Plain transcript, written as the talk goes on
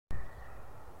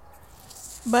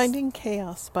Binding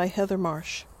Chaos by Heather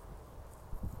Marsh.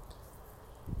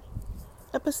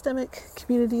 Epistemic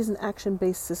communities and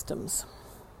action-based systems.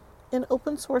 In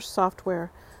open source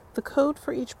software, the code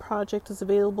for each project is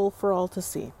available for all to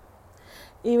see.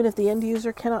 Even if the end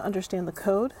user cannot understand the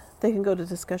code, they can go to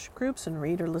discussion groups and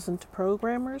read or listen to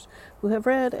programmers who have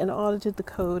read and audited the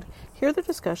code, hear their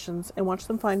discussions, and watch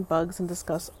them find bugs and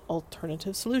discuss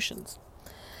alternative solutions.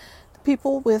 The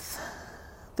people with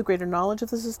the greater knowledge of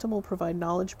the system will provide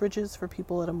knowledge bridges for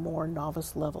people at a more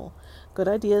novice level. Good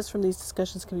ideas from these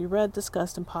discussions can be read,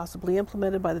 discussed, and possibly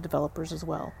implemented by the developers as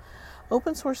well.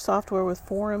 Open source software with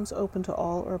forums open to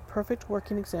all are a perfect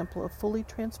working example of fully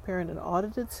transparent and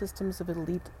audited systems of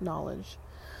elite knowledge.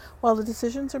 While the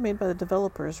decisions are made by the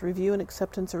developers, review and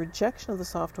acceptance or rejection of the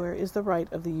software is the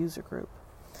right of the user group.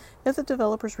 If the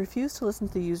developers refuse to listen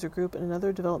to the user group and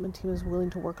another development team is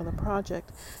willing to work on the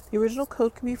project, the original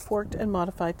code can be forked and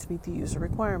modified to meet the user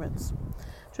requirements.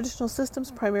 Traditional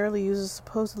systems primarily use a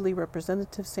supposedly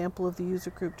representative sample of the user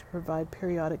group to provide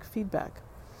periodic feedback.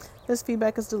 This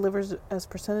feedback is delivered as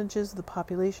percentages of the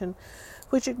population,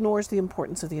 which ignores the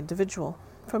importance of the individual.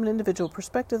 From an individual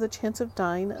perspective, the chance of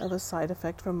dying of a side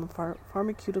effect from a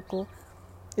pharmaceutical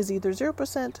is either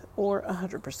 0% or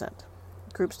 100%.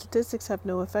 Group statistics have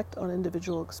no effect on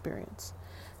individual experience.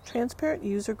 Transparent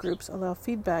user groups allow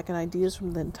feedback and ideas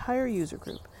from the entire user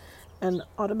group. An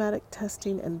automatic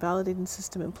testing and validating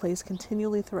system in place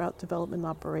continually throughout development and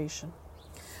operation.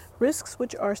 Risks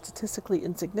which are statistically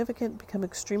insignificant become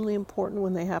extremely important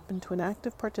when they happen to an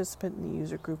active participant in the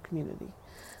user group community.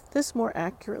 This more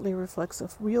accurately reflects a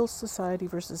real society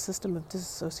versus system of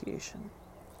disassociation.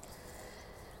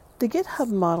 The GitHub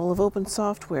model of open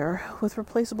software with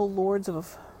replaceable lords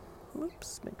of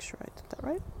make sure I did that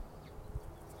right.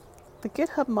 The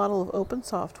GitHub model of open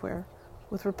software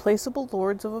with replaceable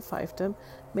lords of a fiefdom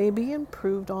may be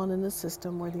improved on in a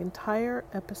system where the entire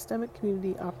epistemic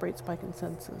community operates by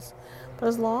consensus. But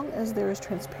as long as there is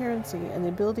transparency and the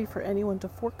ability for anyone to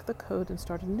fork the code and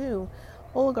start anew,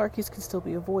 oligarchies can still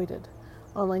be avoided.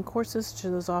 Online courses such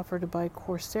as those offered by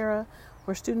Coursera,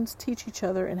 where students teach each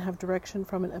other and have direction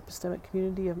from an epistemic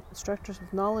community of instructors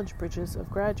with knowledge bridges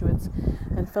of graduates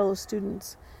and fellow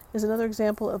students, is another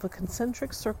example of a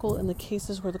concentric circle in the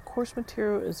cases where the course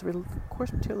material is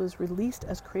released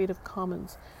as Creative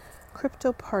Commons.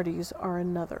 Crypto parties are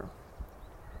another.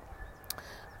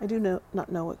 I do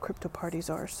not know what crypto parties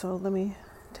are, so let me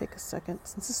take a second.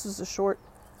 Since this was a short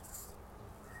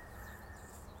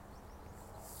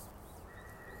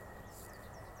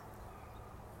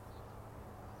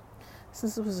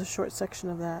section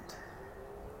of that.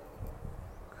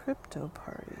 Crypto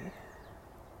party.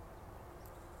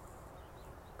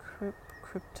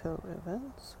 Crypto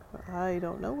events. I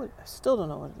still don't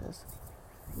know what it is.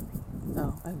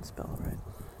 No, I didn't spell it right.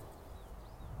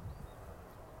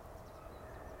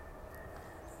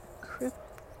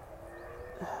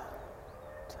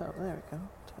 There we go.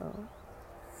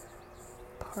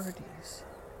 Parties.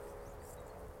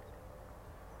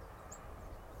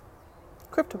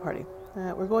 Crypto party.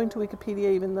 We're going to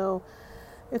Wikipedia even though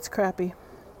it's crappy.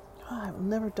 I will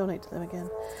never donate to them again.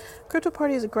 Crypto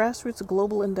Party is a grassroots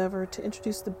global endeavor to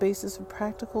introduce the basis of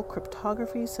practical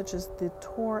cryptography such as the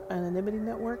Tor Anonymity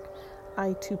Network,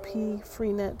 I2P,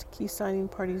 Freenet, key signing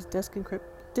parties, disk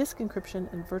encryption,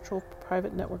 and virtual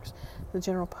private networks to the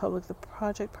general public. The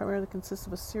project primarily consists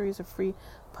of a series of free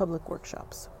public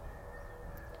workshops.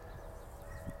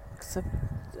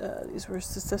 These were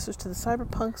successors to the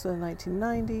cyberpunks of the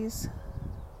 1990s.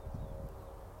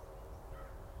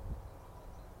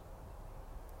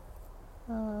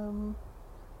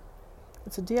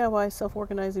 It's a DIY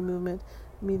self-organizing movement.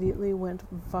 Immediately went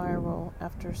viral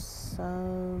after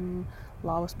some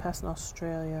law was passed in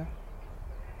Australia.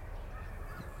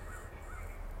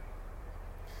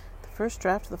 The first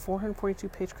draft of the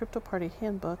 442-page Crypto Party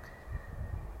handbook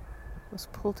was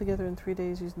pulled together in 3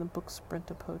 days using the book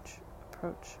sprint approach.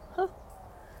 Huh.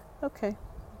 Okay.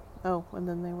 Oh, and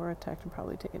then they were attacked and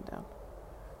probably taken down.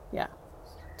 Yeah.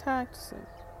 Attacked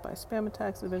by spam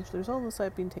attacks, and eventually resulted in the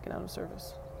site being taken out of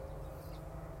service.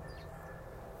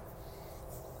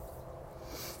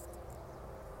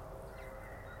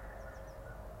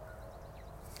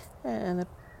 And it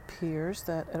appears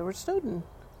that Edward Snowden,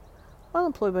 while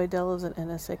employed by Dell as an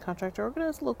NSA contractor,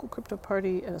 organized a local crypto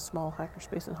party at a small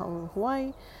hackerspace in Honolulu,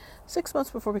 Hawaii, 6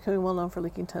 months before becoming well known for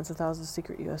leaking tens of thousands of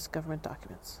secret U.S. government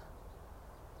documents.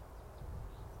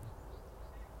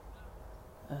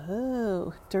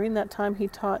 Oh, during that time he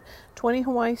taught 20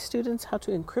 Hawaii students how to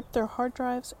encrypt their hard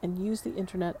drives and use the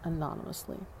internet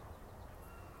anonymously.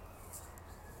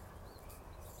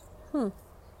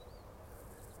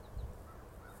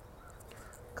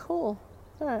 cool.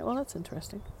 All right, well, that's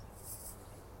interesting.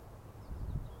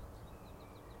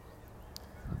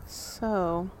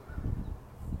 So,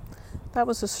 that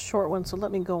was a short one, so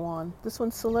let me go on. This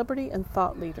one's celebrity and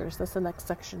thought leaders. That's the next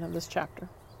section of this chapter.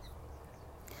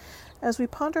 As we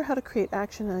ponder how to create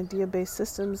action and idea-based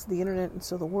systems, the internet and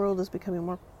so the world is becoming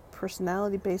more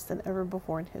personality-based than ever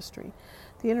before in history.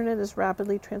 The internet is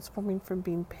rapidly transforming from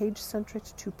being page-centric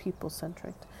to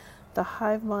people-centric. The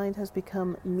hive mind has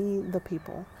become me, the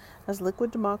people. As liquid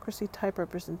democracy type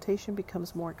representation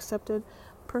becomes more accepted,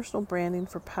 personal branding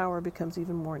for power becomes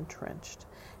even more entrenched.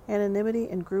 Anonymity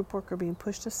and group work are being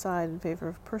pushed aside in favor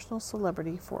of personal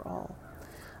celebrity for all.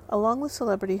 Along with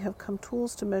celebrity have come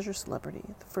tools to measure celebrity.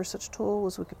 The first such tool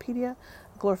was Wikipedia,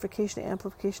 a glorification and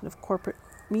amplification of corporate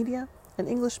media, and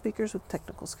English speakers with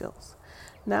technical skills.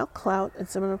 Now clout and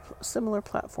similar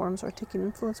platforms are taking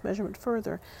influence measurement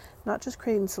further, not just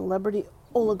creating celebrity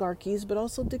oligarchies, but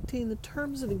also dictating the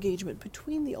terms of engagement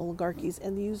between the oligarchies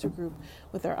and the user group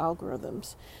with their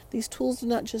algorithms. These tools do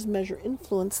not just measure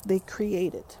influence, they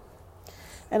create it.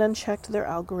 And unchecked, their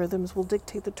algorithms will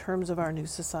dictate the terms of our new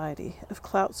society. If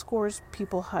clout scores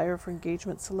people higher for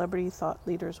engagement, celebrity thought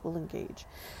leaders will engage.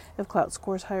 If clout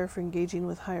scores higher for engaging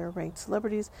with higher-ranked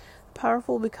celebrities, the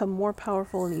powerful will become more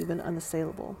powerful and even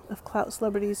unassailable. If clout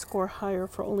celebrities score higher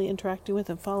for only interacting with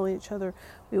and following each other,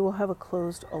 we will have a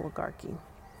closed oligarchy.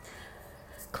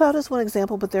 Clout is one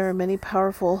example, but there are many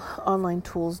powerful online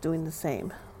tools doing the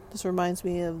same. This reminds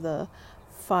me of the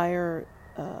Fire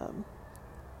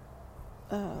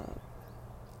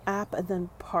app and then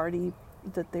party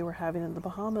that they were having in the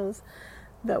Bahamas.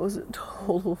 That was a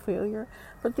total failure,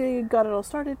 but they got it all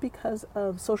started because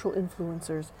of social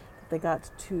influencers that they got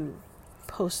to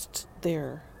post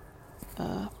their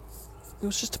it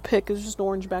was just a pic, it was just an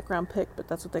orange background pic, but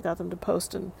that's what they got them to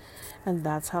post, and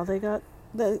that's how they got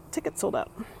the ticket sold out.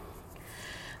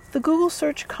 The Google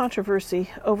search controversy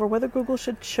over whether Google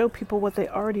should show people what they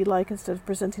already like instead of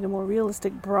presenting a more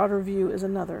realistic, broader view is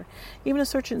another. Even a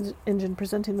search engine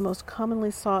presenting the most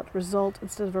commonly sought result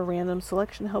instead of a random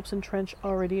selection helps entrench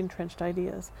already entrenched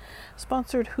ideas.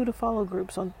 Sponsored who-to-follow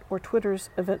groups or Twitter's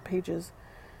event pages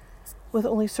with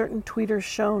only certain tweeters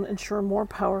shown ensure more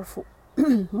power for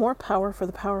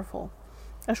the powerful.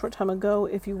 A short time ago,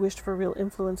 if you wished for real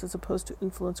influence as opposed to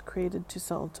influence created to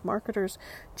sell to marketers,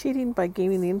 cheating by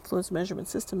gaming the influence measurement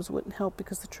systems wouldn't help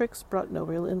because the tricks brought no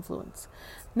real influence.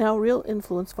 Now real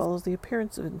influence follows the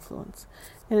appearance of influence.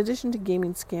 In addition to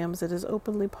gaming scams, it is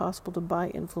openly possible to buy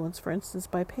influence, for instance,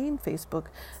 by paying Facebook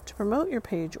to promote your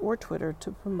page or Twitter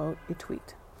to promote a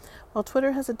tweet. While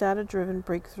Twitter has a data-driven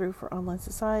breakthrough for online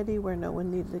society where no one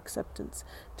needed acceptance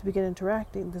to begin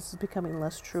interacting, this is becoming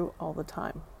less true all the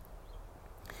time.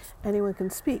 Anyone can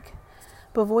speak,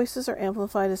 but voices are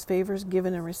amplified as favors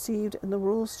given and received, and the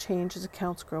rules change as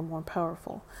accounts grow more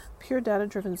powerful. Pure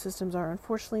data-driven systems are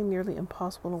unfortunately nearly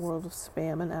impossible in a world of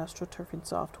spam and astroturfing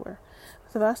software.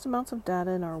 With the vast amounts of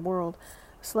data in our world,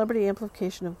 celebrity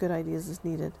amplification of good ideas is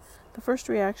needed. The first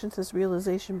reaction to this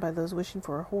realization by those wishing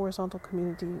for a horizontal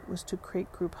community was to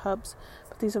create group hubs,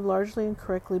 but these have largely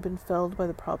incorrectly been felled by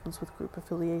the problems with group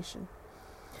affiliation.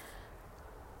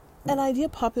 An idea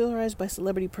popularized by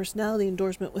celebrity personality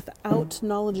endorsement without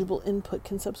knowledgeable input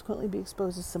can subsequently be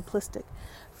exposed as simplistic,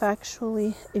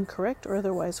 factually incorrect, or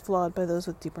otherwise flawed by those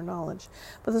with deeper knowledge.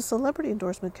 But the celebrity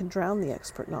endorsement can drown the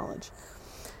expert knowledge.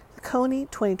 The Coney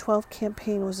 2012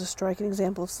 campaign was a striking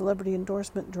example of celebrity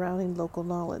endorsement drowning local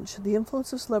knowledge. The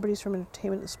influence of celebrities from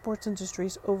entertainment and sports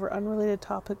industries over unrelated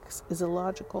topics is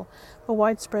illogical, but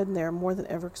widespread, and they are more than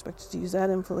ever expected to use that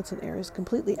influence in areas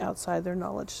completely outside their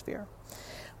knowledge sphere.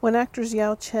 When actors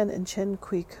Yao Chen and Chen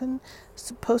Kui-kun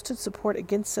posted support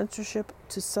against censorship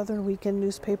to Southern Weekend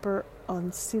newspaper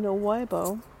on Sino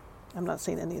Weibo, I'm not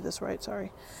saying any of this right,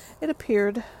 sorry, it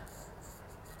appeared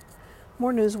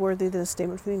more newsworthy than a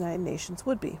statement from the United Nations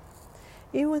would be.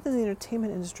 Even within the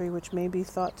entertainment industry, which may be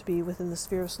thought to be within the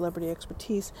sphere of celebrity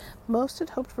expertise, most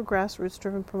had hoped for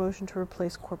grassroots-driven promotion to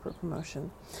replace corporate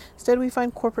promotion. Instead, we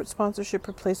find corporate sponsorship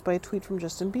replaced by a tweet from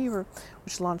Justin Bieber,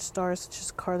 which launched stars such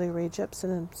as Carly Rae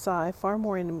Jepsen and Psy far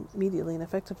more immediately and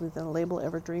effectively than a label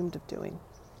ever dreamed of doing.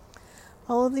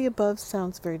 All of the above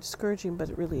sounds very discouraging, but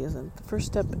it really isn't. The first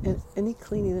step in any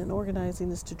cleaning and organizing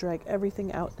is to drag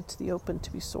everything out into the open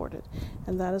to be sorted,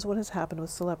 and that is what has happened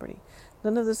with celebrity.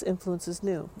 None of this influence is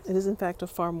new. It is in fact a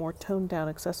far more toned-down,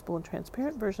 accessible, and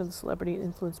transparent version of the celebrity and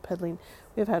influence peddling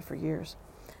we have had for years.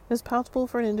 It is palatable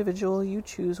for an individual. You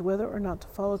choose whether or not to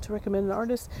follow to recommend an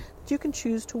artist that you can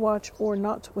choose to watch or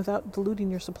not without diluting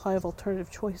your supply of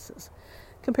alternative choices.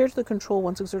 Compared to the control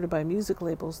once exerted by music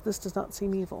labels, this does not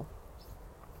seem evil.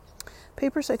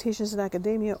 Paper citations in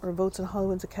academia or votes in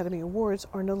Hollywood's Academy Awards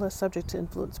are no less subject to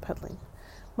influence peddling.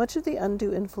 Much of the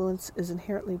undue influence is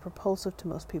inherently repulsive to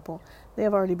most people. They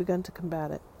have already begun to combat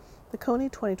it. The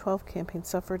Kony 2012 campaign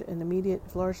suffered an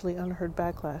immediate, largely unheard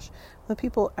backlash from the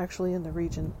people actually in the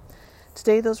region.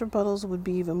 Today, those rebuttals would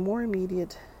be even more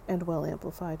immediate and well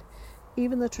amplified.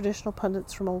 Even the traditional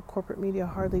pundits from old corporate media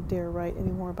hardly dare write any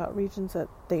more about regions that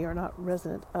they are not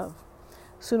resident of.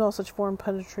 Soon all such foreign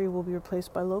punditry will be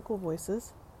replaced by local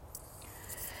voices,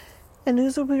 and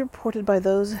news will be reported by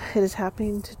those it is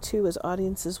happening to, as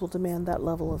audiences will demand that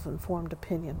level of informed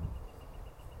opinion.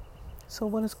 So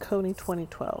what is Kony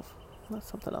 2012?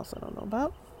 That's something else I don't know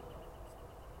about.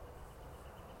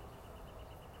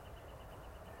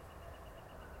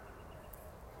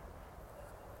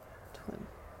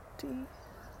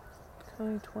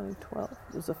 Kony 2012.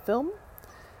 It was a film.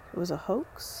 It was a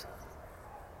hoax.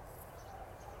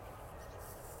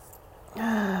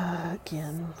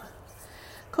 Again.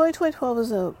 Kony 2012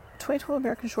 is a 2012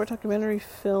 American short documentary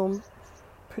film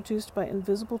produced by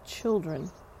Invisible Children.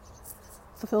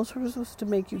 The film's purpose was to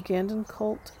make Ugandan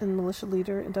cult and militia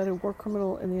leader, indicted war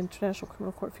criminal in the International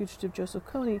Criminal Court fugitive Joseph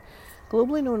Kony,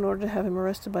 globally known in order to have him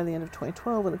arrested by the end of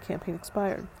 2012 when the campaign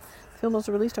expired. The film was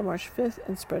released on March 5th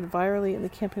and spread virally, and the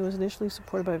campaign was initially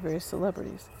supported by various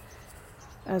celebrities.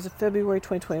 As of February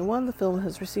 2021, the film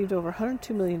has received over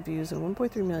 102 million views and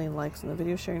 1.3 million likes on the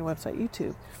video sharing website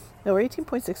YouTube, over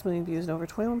 18.6 million views and over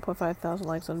 21.5 thousand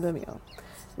likes on Vimeo,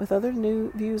 with other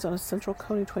new views on a central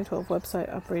Kony 2012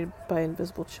 website operated by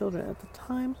Invisible Children. At the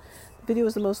time, the video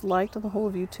was the most liked on the whole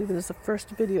of YouTube and is the first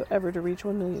video ever to reach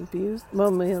 1 million views,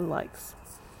 1 million likes.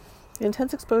 The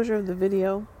intense exposure of the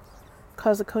video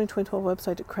caused the Kony 2012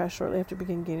 website to crash shortly after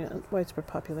beginning gaining widespread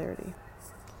popularity.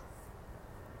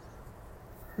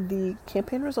 The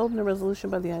campaign resulted in a resolution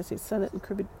by the United States Senate and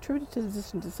contributed to the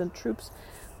decision to send troops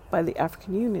by the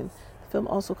African Union. The film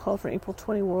also called for an April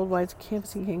 20 worldwide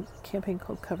canvassing campaign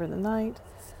called Cover the Night.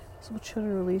 Invisible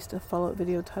Children released a follow-up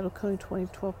video titled Kony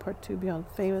 2012 Part 2 Beyond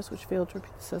Famous, which failed to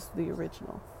repeat the success of the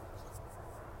original.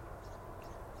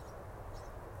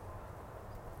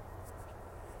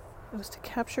 It was to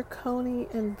capture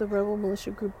Kony and the rebel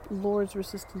militia group Lord's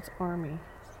Resistance Army.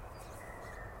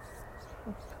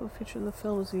 The people featured in the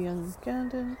film is a young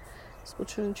Ugandan. Invisible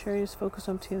Children charities focused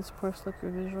on obtaining support of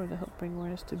selective visual to help bring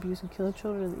awareness to abuse and killing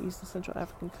children in the East and Central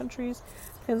African countries.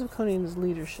 Fans of Kony and his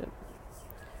leadership.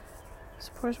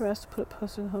 Supporters were asked to put up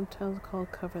posters in hometowns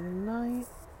called Cover the Night.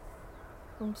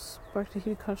 The film sparked a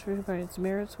heated controversy regarding its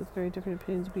merits, with very different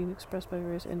opinions being expressed by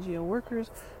various NGO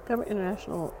workers, government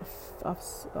international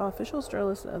officials,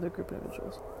 journalists, and other group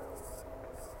individuals.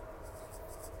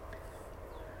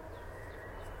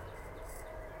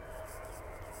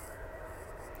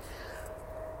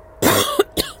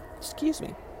 Excuse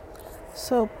me.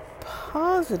 So,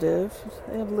 positive,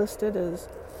 they have listed as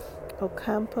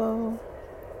Ocampo,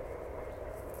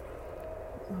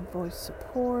 voice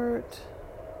support,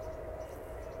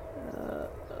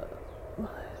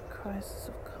 crisis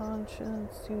of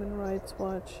conscience, Human Rights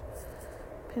Watch,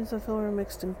 opinions of the film are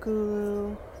mixed in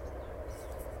Gulu,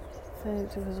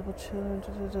 thanks to Invisible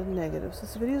Children, negative.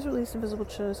 Since the video is released, Invisible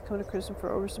Children has come to criticism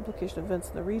for oversimplification of events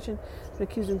in the region and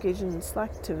accused of engaging in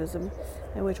slacktivism,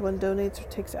 in which one donates or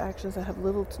takes actions that have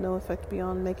little to no effect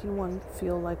beyond making one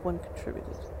feel like one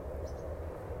contributed.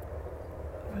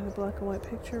 Provide a black and white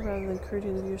picture rather than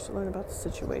encouraging the viewers to learn about the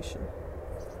situation.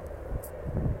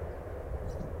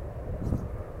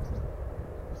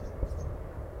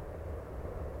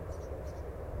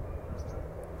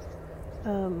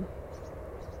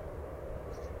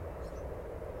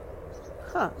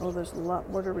 Oh, there's a lot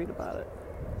more to read about it.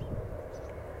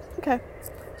 Okay,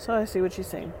 so I see what she's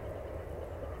saying.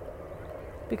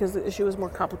 Because the issue was more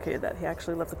complicated that he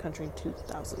actually left the country in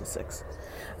 2006.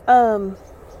 Alright,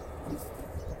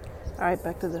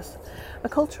 back to this. A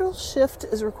cultural shift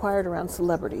is required around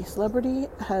celebrity. Celebrity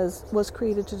was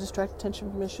created to distract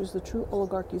attention from issues the true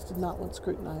oligarchies did not want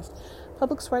scrutinized.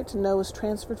 Public's right to know is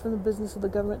transferred from the business of the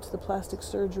government to the plastic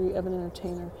surgery of an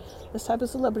entertainer. This type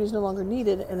of celebrity is no longer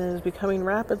needed, and it is becoming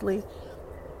rapidly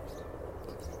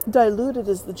diluted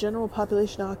as the general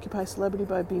population occupies celebrity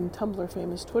by being Tumblr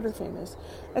famous, Twitter famous.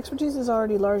 Expertise is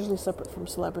already largely separate from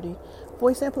celebrity.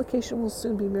 Voice amplification will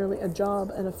soon be merely a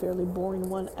job, and a fairly boring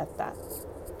one at that.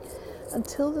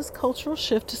 Until this cultural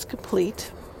shift is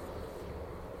complete,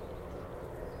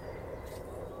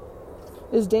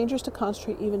 it is dangerous to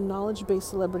concentrate even knowledge-based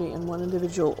celebrity in one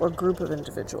individual or group of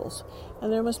individuals,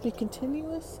 and there must be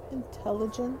continuous,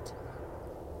 intelligent...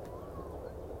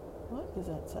 What is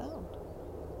that sound?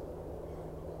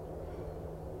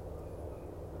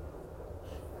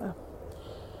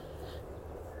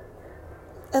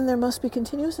 And there must be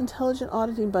continuous intelligent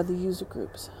auditing by the user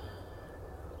groups.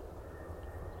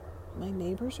 My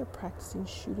neighbors are practicing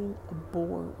shooting a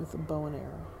boar with a bow and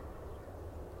arrow.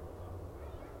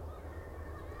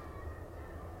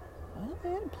 Well,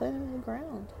 they had it planted on the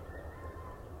ground.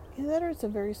 Either that or it's a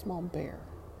very small bear.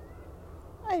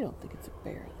 I don't think it's a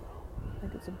bear, though. I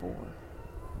think it's a boar.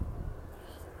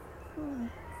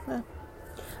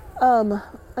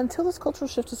 Until this cultural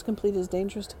shift is complete, it is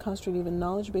dangerous to concentrate even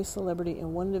knowledge-based celebrity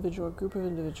in one individual or group of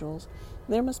individuals.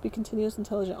 There must be continuous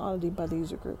intelligent auditing by the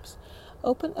user groups.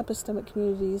 Open epistemic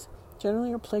communities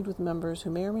generally are plagued with members who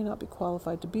may or may not be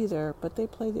qualified to be there, but they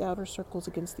play the outer circles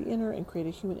against the inner and create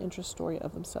a human interest story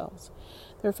of themselves.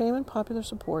 Their fame and popular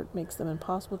support makes them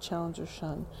impossible to challenge or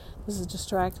shun. This is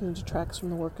distracting and detracts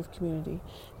from the work of community.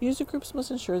 User groups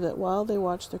must ensure that while they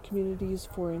watch their communities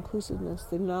for inclusiveness,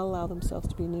 they do not allow themselves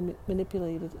to be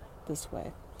manipulated this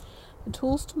way. The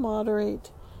tools to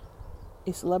moderate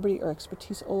a celebrity or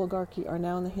expertise oligarchy are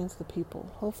now in the hands of the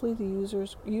people. Hopefully the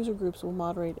user groups will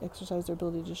moderate, exercise their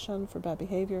ability to shun for bad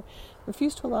behavior,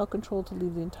 refuse to allow control to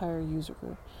lead the entire user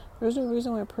group. There is no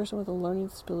reason why a person with a learning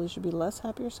disability should be less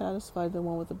happy or satisfied than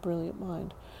one with a brilliant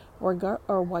mind, or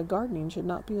why gardening should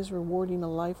not be as rewarding a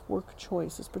life-work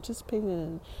choice as participating in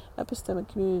an epistemic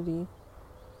community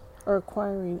or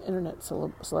acquiring internet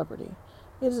celebrity.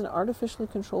 It is an artificially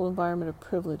controlled environment of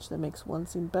privilege that makes one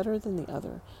seem better than the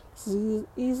other. This is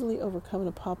easily overcome in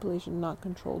a population not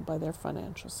controlled by their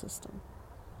financial system.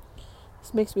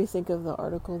 This makes me think of the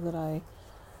article that I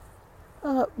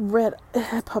read.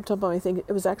 It popped up on my thing.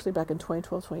 It was actually back in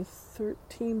 2012,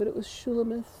 2013, but it was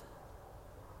Shulamith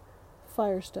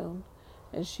Firestone,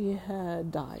 and she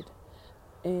had died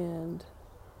and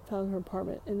found her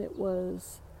apartment, and it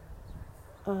was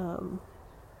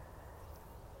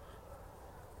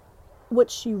what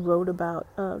she wrote about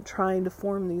trying to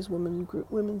form these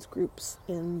women's groups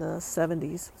in the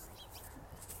 70s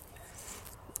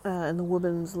and the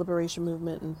women's liberation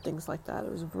movement and things like that. It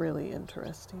was really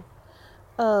interesting.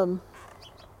 All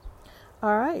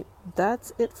right,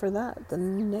 that's it for that. The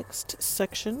next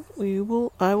section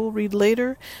I will read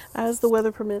later as the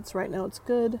weather permits. Right now it's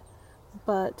good,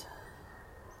 but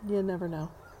you never know.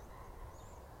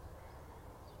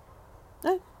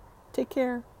 All right, take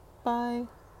care. Bye.